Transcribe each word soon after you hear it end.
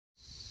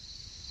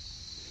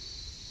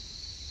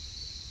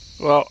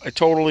Well, I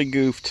totally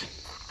goofed.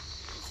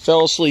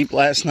 Fell asleep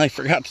last night,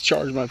 forgot to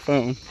charge my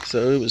phone,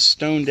 so it was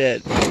stone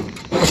dead.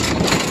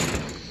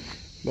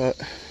 But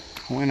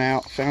I went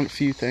out, found a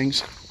few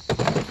things.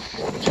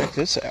 Check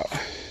this out.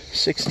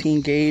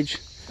 16 gauge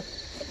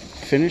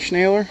finish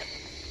nailer.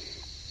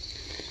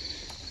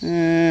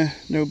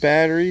 No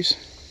batteries,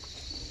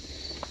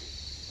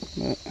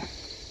 but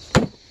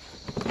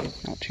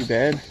not too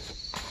bad.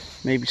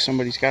 Maybe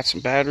somebody's got some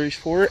batteries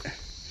for it.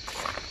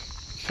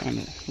 Found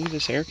it. Look at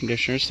this air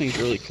conditioner. This thing's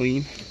really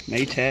clean.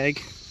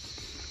 Maytag.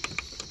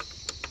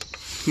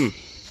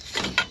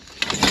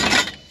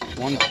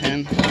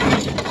 110.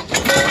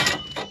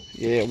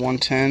 Yeah,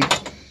 110.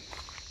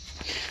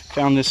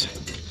 Found this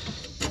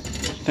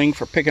thing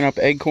for picking up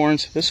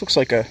acorns. This looks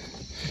like a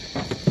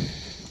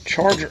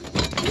charger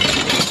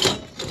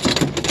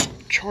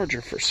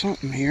for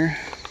something here.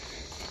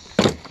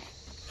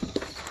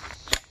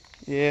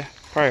 Yeah,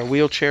 probably a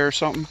wheelchair or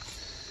something.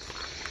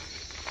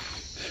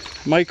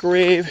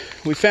 Microwave.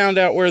 We found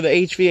out where the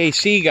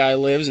HVAC guy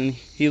lives, and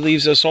he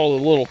leaves us all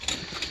the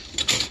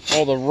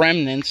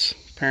remnants.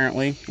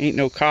 Apparently, ain't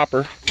no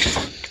copper.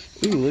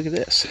 Ooh, look at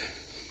this.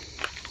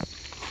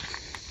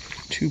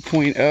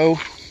 2.0.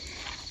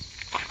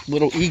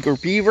 Little Eager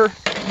Beaver.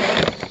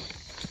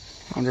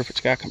 Wonder if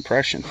it's got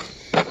compression.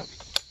 I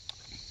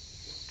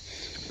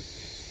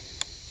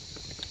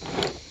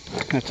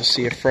have to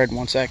see if Fred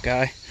wants that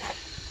guy.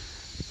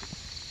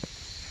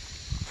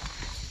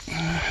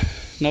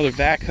 Another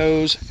vac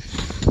hose.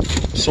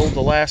 Sold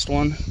the last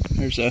one.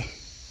 There's a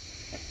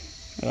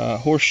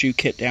horseshoe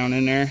kit down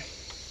in there.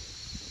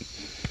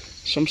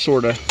 Some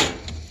sort of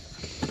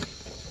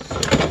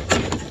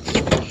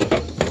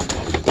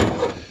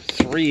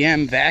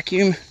 3M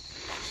vacuum.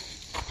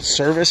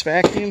 Service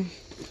vacuum.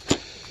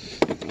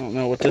 I don't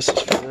know what this is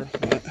for,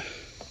 but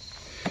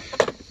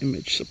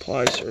Image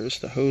Supply Service.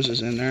 The hose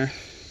is in there.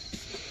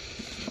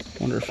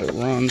 Wonder if it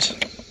runs.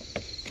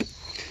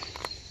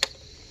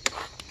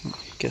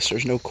 Guess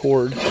there's no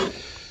cord.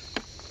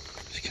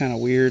 It's kind of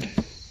weird.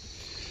 I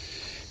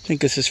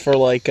think this is for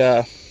like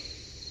for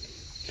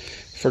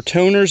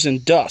toners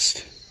and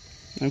dust.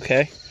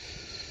 Okay.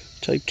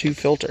 Type 2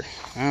 filter.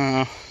 I don't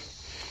know.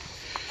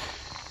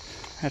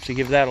 Have to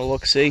give that a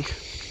look. See.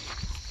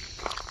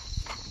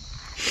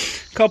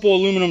 Couple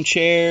aluminum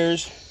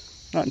chairs.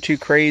 Nothing too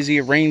crazy.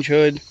 A range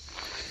hood.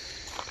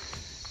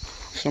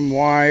 Some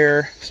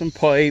wire, some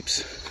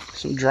pipes,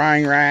 some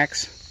drying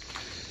racks.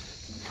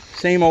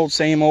 Same old,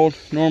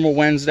 normal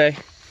Wednesday.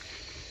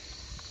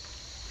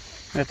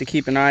 I have to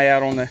keep an eye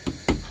out on the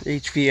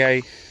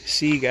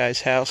HVAC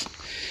guy's house.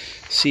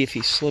 See if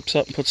he slips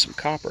up and puts some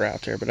copper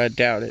out there, but I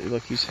doubt it.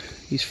 Look,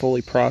 he's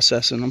fully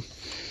processing them.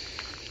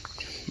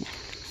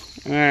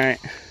 Alright.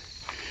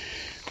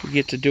 We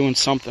get to doing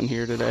something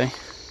here today.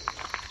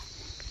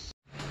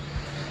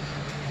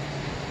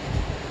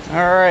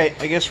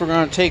 Alright, I guess we're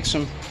going to take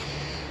some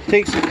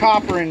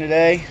copper in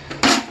today.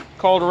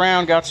 Called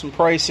around, got some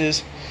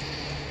prices.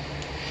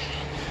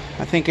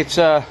 I think it's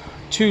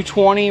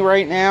 $220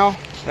 right now.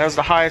 That was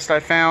the highest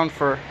I found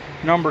for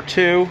number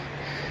 2.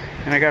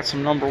 And I got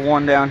some number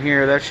 1 down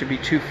here. That should be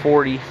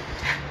 $240.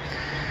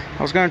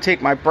 I was going to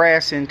take my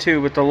brass in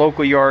too, but the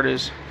local yard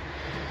is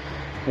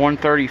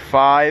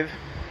 $135.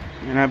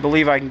 And I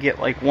believe I can get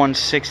like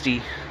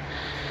 $160.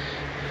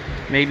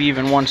 Maybe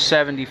even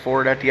 $170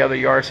 for it at the other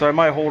yard. So I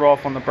might hold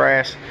off on the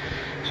brass.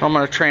 So I'm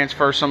going to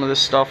transfer some of this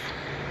stuff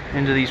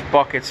into these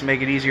buckets to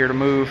make it easier to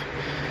move.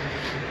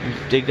 And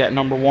dig that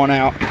number 1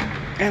 out.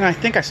 And I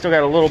think I still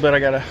got a little bit I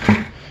gotta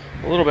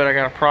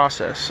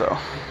process, so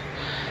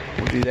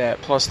we'll do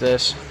that. Plus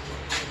this,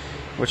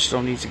 which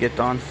still needs to get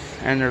done.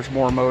 And there's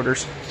more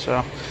motors.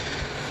 So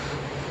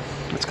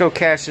let's go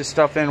cash this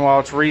stuff in while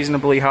it's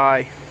reasonably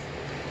high.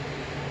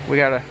 We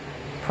got a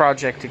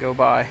project to go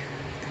by.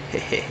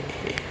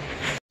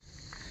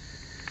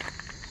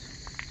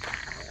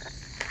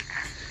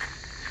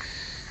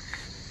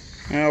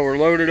 Now we're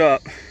loaded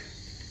up.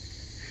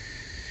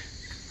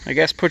 I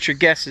guess put your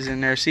guesses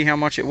in there, see how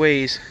much it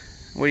weighs.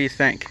 What do you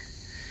think?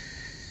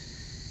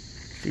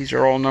 These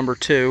are all number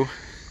 2,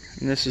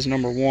 and this is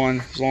number 1.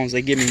 As long as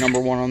they give me number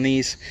 1 on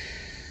these,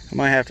 I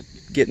might have to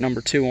get number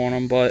 2 on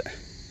them, but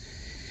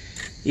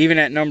even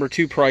at number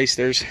 2 price,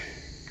 there's,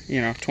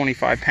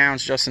 25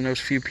 pounds just in those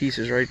few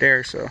pieces right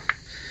there, so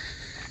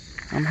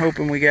I'm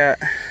hoping we got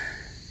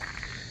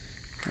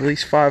at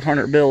least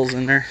 500 bills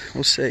in there.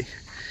 We'll see.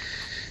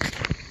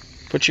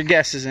 Put your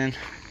guesses in.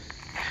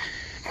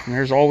 And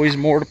there's always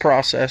more to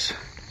process.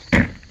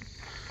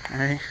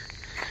 Alright.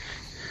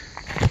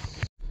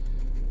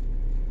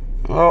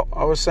 Well,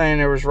 I was saying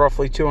there was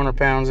roughly 200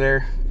 pounds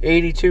there.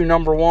 82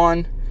 number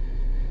 1.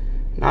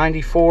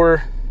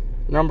 94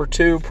 number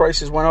 2.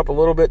 Prices went up a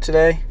little bit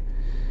today.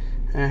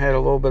 And I had a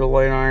little bit of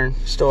light iron.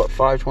 Still at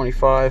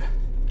 $525.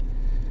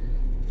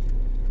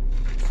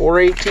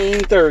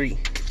 $418.30.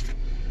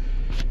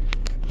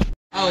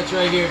 Oh, it's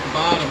right here at the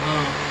bottom,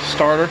 huh?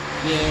 Starter?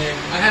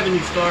 Yeah, I have a new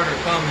starter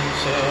coming,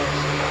 so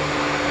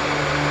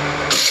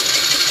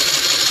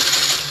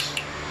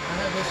I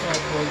have this all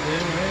plugged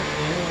in, right?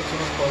 Yeah, it's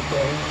all plugged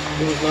Okay.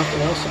 There was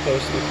nothing else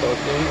supposed to be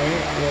plugged in,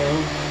 right?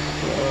 No.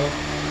 No.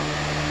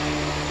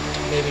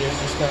 Maybe there's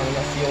just not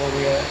enough fuel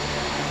yet.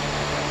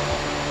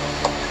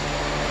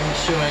 Make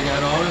sure I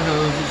got all the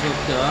hoses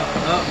hooked up.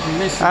 Oh, I'm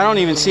missing. I don't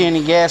even see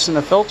any gas in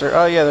the filter.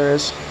 Oh yeah, there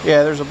is.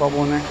 Yeah, there's a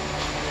bubble in there.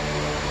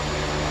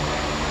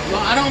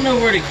 Well, I don't know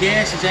where the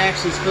gas is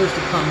actually supposed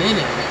to come in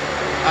at.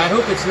 I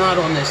hope it's not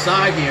on this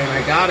side here and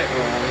I got it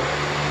wrong.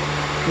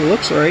 It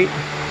looks right.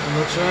 It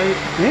looks right?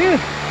 Yeah.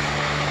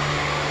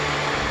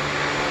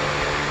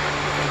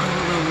 I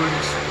don't know where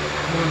this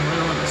one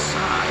went on the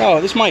side.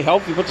 Oh, this might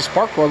help you put the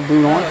spark plug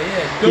boot on. Oh,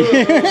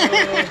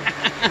 yeah.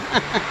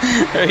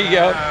 There you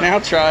go. Now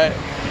try it.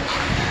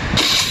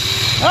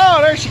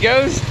 Oh, there she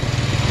goes.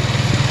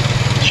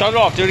 Shut it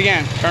off. Do it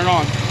again. Turn it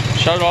on.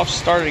 Shut it off.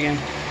 Start it again.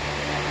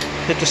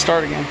 Hit the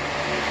start again.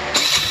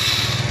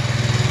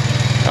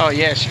 Oh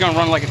yeah, she's gonna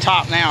run like a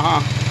top now, huh?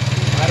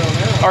 I don't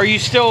know. Are you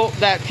still,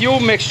 that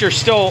fuel mixture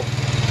still?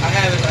 I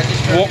haven't, I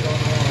just turned it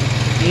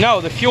on.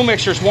 No, the fuel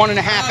mixer's 1.5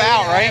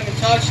 out, right? I haven't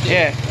touched it.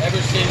 Yeah.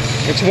 Ever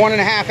since. It's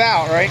 1.5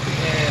 out, right? Yeah,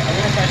 I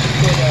wonder if I should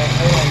put,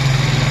 hold on.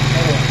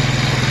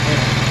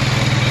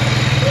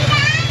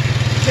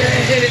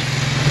 Hit it.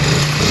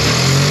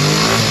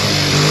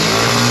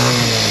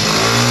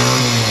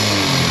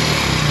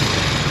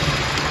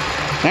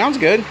 Sounds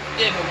good.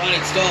 Yeah, but why did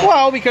it stall?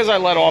 Well, because I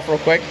let off real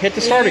quick. Hit the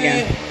start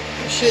again.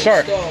 It should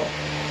Start. stall.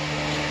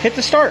 Hit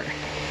the start.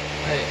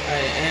 I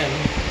am.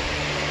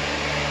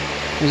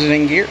 Is it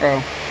in gear?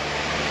 Oh.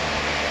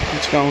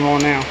 What's going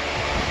on now?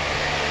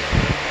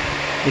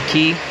 The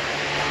key.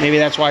 Maybe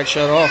that's why it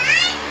shut off.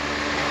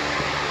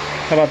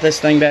 How about this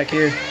thing back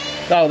here?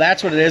 Oh,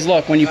 that's what it is.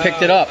 Look, when you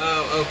picked it up.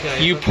 Oh,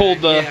 okay. You okay. pulled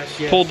the Yes,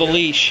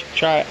 leash.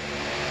 Try it.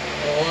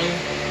 On.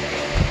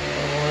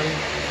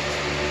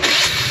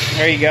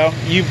 There you go.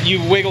 You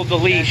wiggled the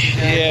leash.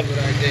 That's exactly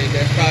what I did.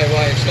 That's probably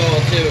why it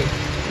stalled too.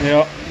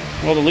 Yep.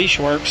 Well, the leash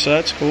works, so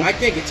that's cool. I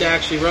think it's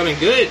actually running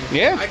good.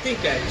 Yeah. I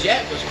think that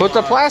jet was. Put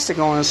the plastic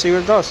on and see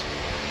what it does.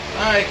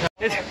 Alright.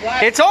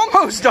 It's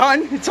almost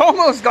done. It's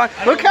almost done.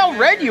 Look how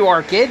red you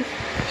are, kid.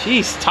 Jeez,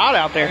 it's hot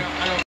out there.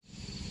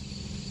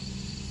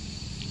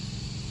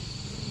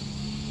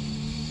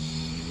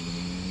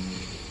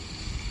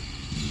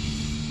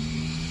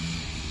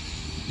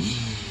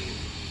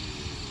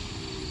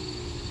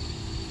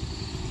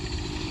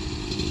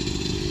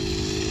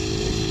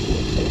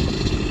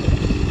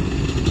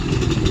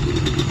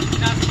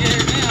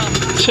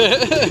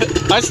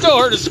 I still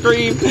heard a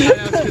scream.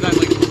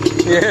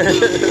 Yeah.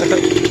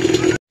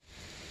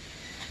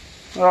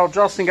 Well,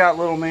 Justin got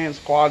little man's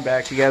quad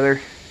back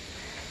together.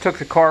 Took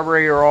the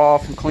carburetor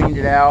off and cleaned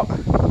it out.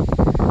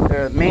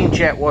 The main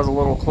jet was a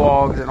little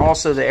clogged, and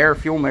also the air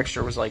fuel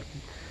mixture was like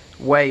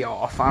way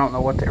off. I don't know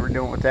what they were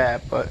doing with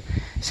that, but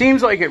it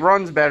seems like it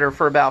runs better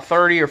for about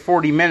 30 or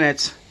 40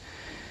 minutes,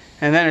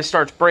 and then it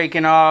starts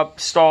breaking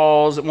up,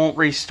 stalls, it won't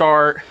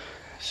restart.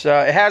 So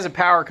it has a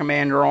power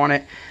commander on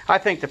it. I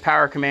think the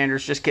power commander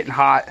is just getting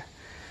hot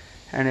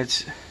and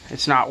it's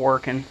not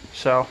working.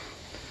 So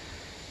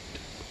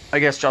I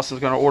guess Justin's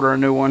going to order a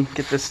new one,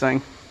 get this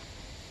thing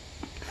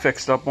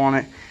fixed up on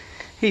it.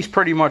 He's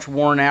pretty much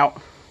worn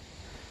out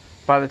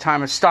by the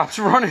time it stops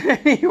running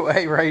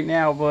anyway right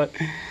now, but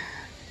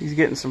he's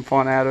getting some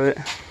fun out of it.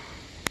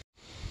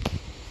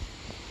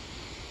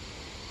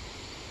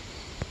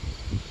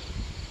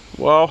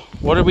 Well,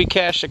 what did we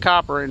cash the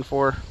copper in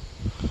for?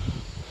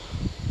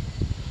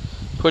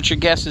 Put your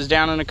guesses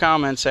down in the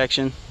comment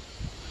section.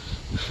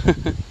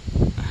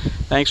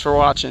 Thanks for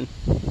watching.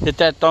 Hit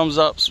that thumbs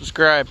up,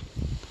 subscribe.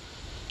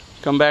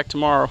 Come back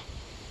tomorrow.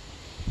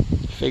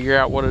 Figure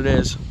out what it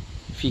is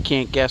if you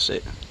can't guess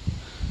it.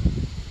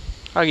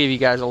 I'll give you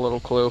guys a little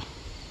clue.